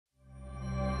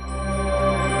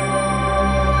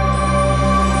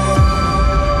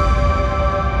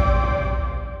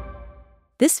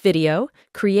This video,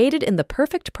 created in the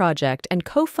Perfect Project and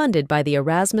co-funded by the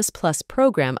Erasmus Plus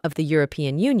program of the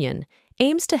European Union,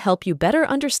 aims to help you better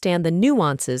understand the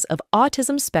nuances of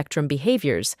autism spectrum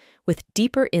behaviors with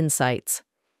deeper insights.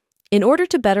 In order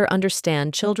to better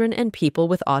understand children and people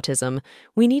with autism,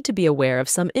 we need to be aware of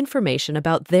some information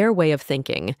about their way of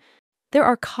thinking. There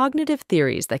are cognitive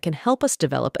theories that can help us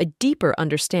develop a deeper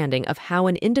understanding of how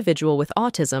an individual with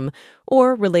autism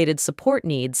or related support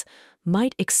needs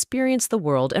might experience the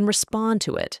world and respond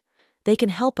to it. They can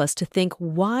help us to think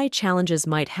why challenges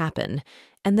might happen,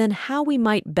 and then how we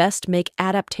might best make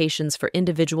adaptations for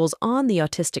individuals on the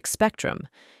autistic spectrum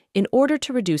in order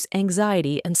to reduce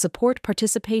anxiety and support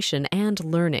participation and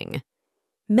learning.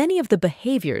 Many of the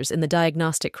behaviors in the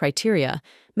diagnostic criteria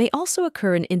may also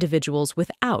occur in individuals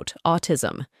without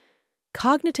autism.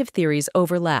 Cognitive theories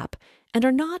overlap and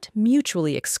are not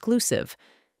mutually exclusive,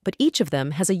 but each of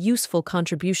them has a useful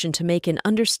contribution to make in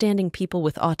understanding people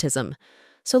with autism.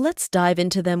 So let's dive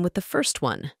into them with the first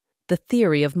one, the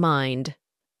theory of mind.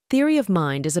 Theory of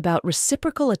mind is about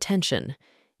reciprocal attention.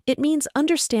 It means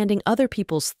understanding other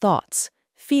people's thoughts,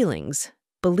 feelings,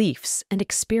 beliefs, and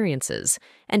experiences,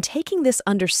 and taking this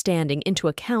understanding into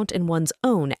account in one's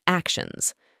own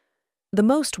actions. The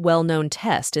most well-known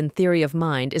test in theory of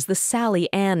mind is the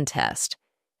Sally-Ann test.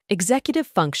 Executive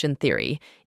function theory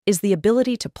is the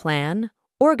ability to plan,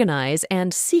 organize,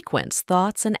 and sequence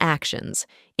thoughts and actions,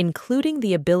 including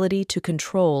the ability to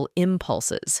control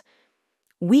impulses.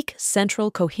 Weak central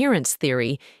coherence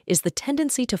theory is the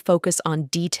tendency to focus on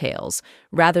details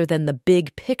rather than the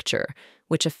big picture,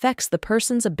 which affects the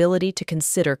person's ability to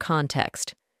consider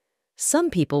context. Some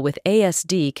people with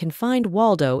ASD can find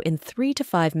Waldo in 3 to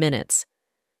 5 minutes.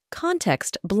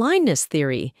 Context blindness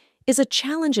theory is a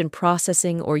challenge in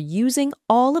processing or using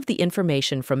all of the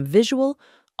information from visual,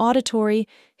 auditory,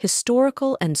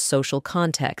 historical, and social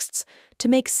contexts to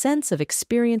make sense of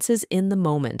experiences in the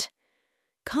moment.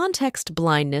 Context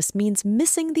blindness means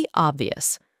missing the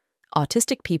obvious.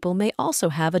 Autistic people may also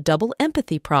have a double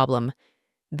empathy problem.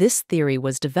 This theory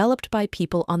was developed by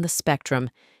people on the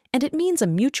spectrum, and it means a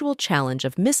mutual challenge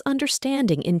of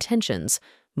misunderstanding intentions,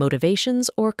 motivations,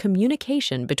 or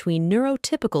communication between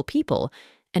neurotypical people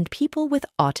and people with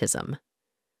autism.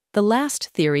 The last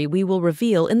theory we will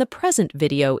reveal in the present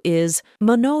video is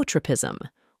monotropism,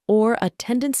 or a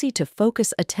tendency to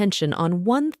focus attention on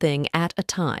one thing at a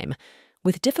time,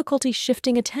 with difficulty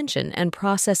shifting attention and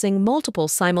processing multiple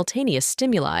simultaneous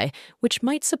stimuli, which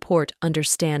might support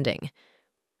understanding.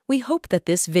 We hope that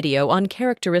this video on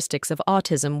characteristics of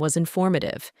autism was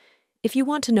informative. If you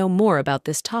want to know more about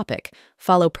this topic,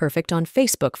 follow Perfect on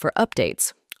Facebook for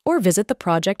updates, or visit the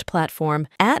project platform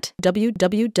at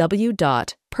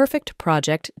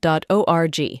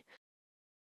www.perfectproject.org.